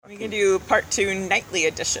We can do part 2 nightly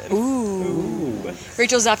edition. Ooh.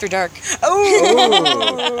 Rachel's After Dark.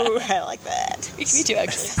 Oh, I like that. Me too,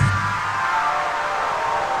 actually.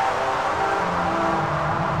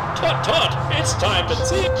 Tut tut! It's time for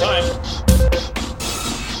tea time.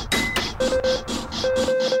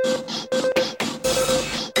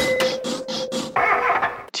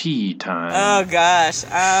 Tea time. Oh gosh.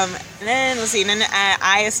 And then let's see. And then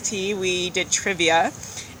at IST we did trivia,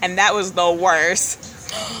 and that was the worst.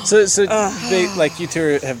 So they, like, you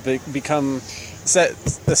two have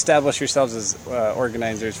established yourselves as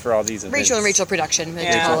organizers for all these events. Rachel and Rachel Production, we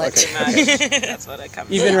Yeah, call it. okay. That's what it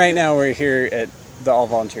comes. Even right now, we're here at the all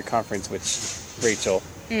volunteer conference, which Rachel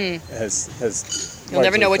has. You'll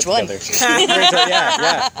never know which one. Rachel,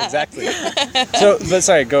 yeah, exactly. So, but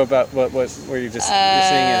sorry, go about what were you just you're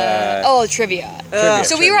saying? Trivia. Trivia.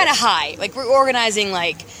 So we were at a high. Like, we're organizing,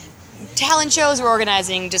 like, talent shows, we're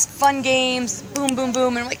organizing just fun games, boom, boom,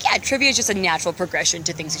 boom. And I'm like, yeah, trivia is just a natural progression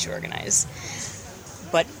to things you should organize.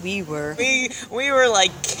 But we were... We were,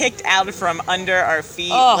 like, kicked out from under our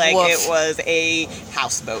feet like woof. it was a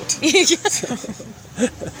houseboat.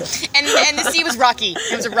 and the sea was rocky.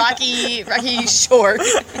 It was a rocky shore.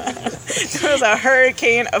 It was a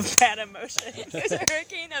hurricane of bad emotion. It was a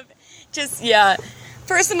hurricane of just,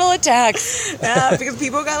 personal attacks. Yeah, because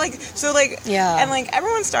people got Yeah. and like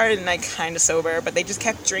everyone started like kind of sober, but they just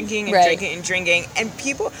kept drinking and Right. drinking and drinking. And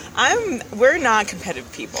people, we're not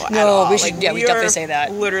competitive people at No, all. we should- Like, we definitely say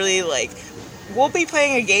that. Literally, like, we'll be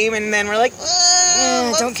playing a game and then we're like,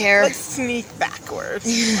 don't care. Let's sneak backwards,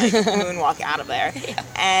 like moonwalk out of there. Yeah.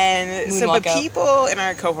 And so, Moonwalk but out. people in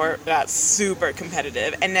our cohort got super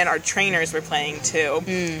competitive, and then our trainers were playing too,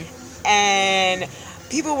 and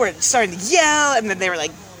people were starting to yell, and then they were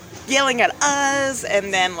like yelling at us,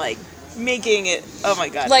 and then like making it. Oh my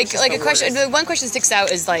god! Like it was just a the question. worst. The one question that sticks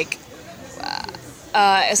out is like,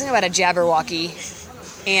 it's something about a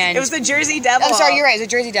Jabberwocky, and It was the Jersey Devil. I'm sorry, you're right. It was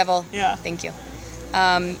a Jersey Devil. Yeah. Thank you.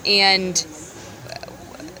 And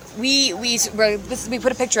we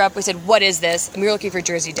put a picture up. We said, "What is this?" And we were looking for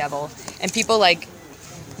Jersey Devil, and people like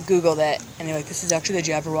Googled it, and they're like, "This is actually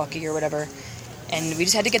the Jabberwocky or whatever." And we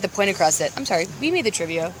just had to get the point across that, I'm sorry, we made the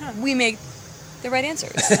trivia. We made the right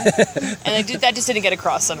answers. And that just didn't get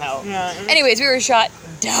across somehow. Yeah. Anyways, we were shot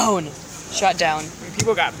down.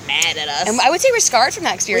 People got mad at us. And I would say we're scarred from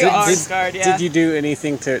that we experience. are scarred. Yeah. Did you do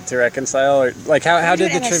anything to reconcile, or like how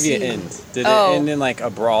did the did trivia MSC. end? Did it end in like a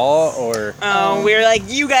brawl, or? We were like,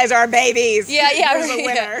 you guys are babies. Yeah. There's a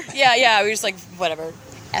winner. Yeah. We were just like, whatever.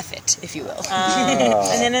 F it, if you will.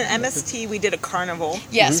 And then in MST we did a carnival.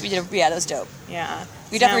 Yes, we did. Yeah, that was dope. Yeah.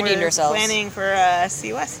 We So definitely now redeemed we're ourselves. Planning for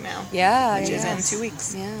COS now. Yeah, Which is in yes. 2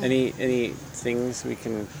 weeks. Yeah. Any things we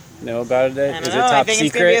can know about it? I don't Is it know. I top think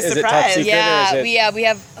it's gonna be secret? a Is it top surprise. secret? Yeah, or is it, we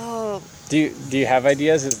have. Oh, Do you have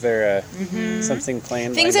ideas? Is there something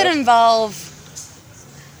planned? things lined that up? involve.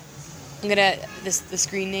 I'm gonna the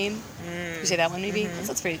screen name. You say that one maybe.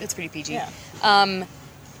 That's pretty PG. Yeah.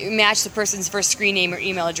 Match the person's first screen name or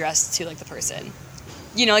email address to like the person.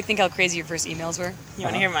 You know, like think how crazy your first emails were. You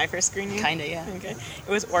want to hear my first screen name? Kinda, yeah. Okay. It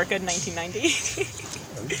was Orca 1990.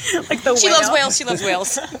 Like the She whale. loves whales. She loves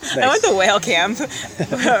whales. I went to whale camp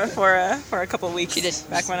for a couple of weeks. She did.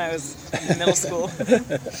 Back when I was in middle school. She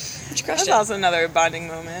That crushed was it. also another bonding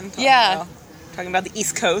moment. Yeah. Talking about the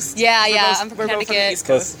East Coast. Yeah. We're I'm both from from the Connecticut. East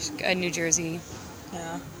Coast. New Jersey.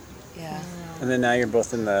 Yeah. Yeah. And then now you're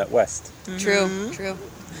both in the West. True.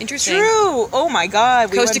 Interesting. True. Oh my God.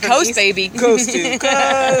 We Coast went to from coast, east- baby. Coast to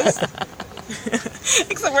coast.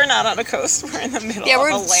 Except we're not on a coast. We're in the middle. Yeah, of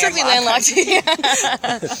we're a strictly landlocked.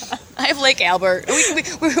 I have Lake Albert.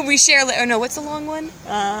 We share. Oh no, what's the long one?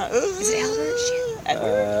 Is it Albert? Shit.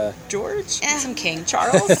 Edward, George, Some king.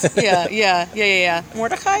 Charles, Yeah.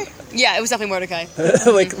 Mordecai, Yeah, it was definitely Mordecai.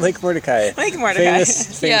 Lake Mordecai. Lake Mordecai.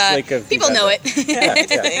 Famous Yeah, lake of people know it. Yeah,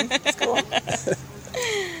 it's a thing. It's cool.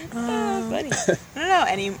 Funny. I don't know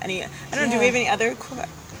any. I don't know. Do we have any other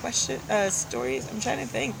stories? I'm trying to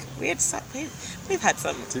think. We've had some. We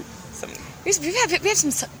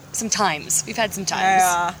have some times. We've had some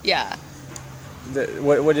times. Yeah.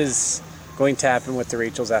 What is going to happen with the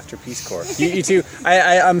Rachel's After Peace Corps? You two,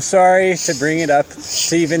 I'm sorry to bring it up,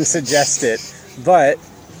 to even suggest it, but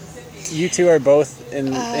you two are both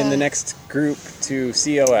in the next group to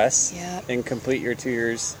COS and complete your 2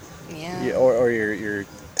 years, or your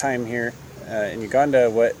time here in Uganda.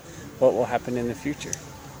 What will happen in the future?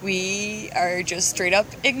 We are just straight up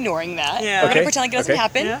ignoring that. Yeah. We're Okay. gonna pretend like it doesn't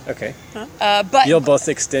happen. Yeah. Okay. But You'll both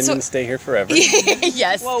extend and stay here forever.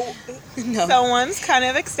 yes. Well, No. someone's kind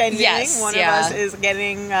of extending. Yes, One yeah. of us is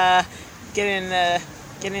getting the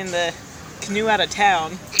canoe out of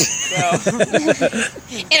town. So.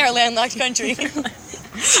 In our landlocked country. I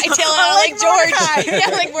tail Oh, out like like George. Mordecai.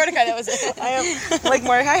 Yeah, like Mordecai, that was it. I am like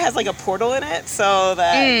Mordecai has like a portal in it, so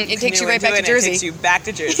that it takes you canoe right back into to it and Jersey. It takes you back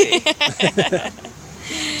to Jersey.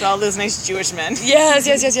 To all those nice Jewish men. Yes,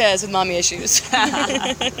 with mommy issues.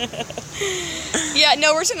 Yeah,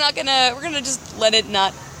 no, we're gonna just let it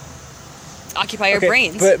not occupy our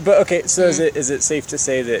brains. But okay, so is it safe to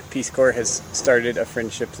say that Peace Corps has started a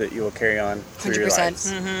friendship that you will carry on through your 100%.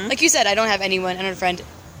 lives? Like you said, I don't have a friend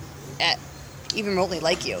even remotely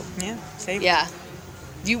like you. Yeah, same. Yeah.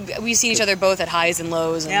 We've seen each other both at highs and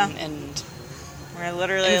lows, and, Yeah. and We're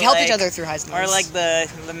literally we've helped each other through highs and lows. Or like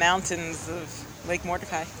the mountains of Lake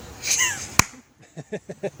Mordecai.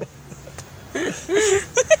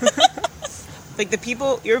 Like the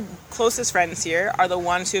people, your closest friends here are the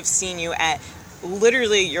ones who have seen you at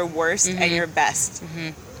literally your worst and your best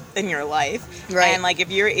in your life. Right. And like if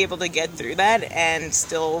you're able to get through that and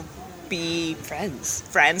still be friends.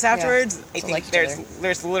 afterwards, I So think like each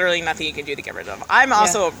there's literally nothing you can do to get rid of them. I'm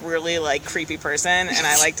also a really like creepy person, and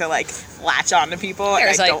I like to like latch on to people and I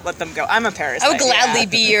Parasite. don't let them go. I'm a parasite. I would gladly yeah.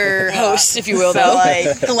 be your host, if you will, So though.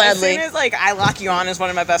 like Gladly. as soon as like I lock you on as one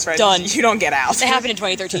of my best friends, Done. you don't get out. It happened in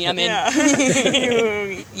 2013. I'm in.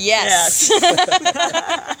 Yeah. Yes.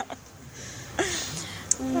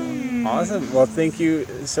 Awesome. Well, thank you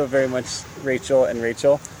so very much, Rachel and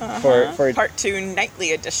Rachel, for Part 2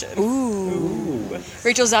 nightly edition. Ooh.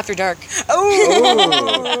 Rachel's After Dark.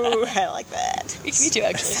 Oh, I like that. Me too,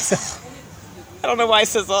 actually. I don't know why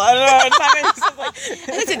sizzle. I don't know. It's not like,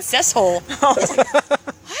 I think it's cesshole.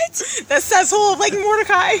 What? that says whole like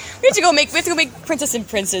Mordecai. We have to go make Princess and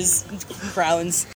Prince's crowns.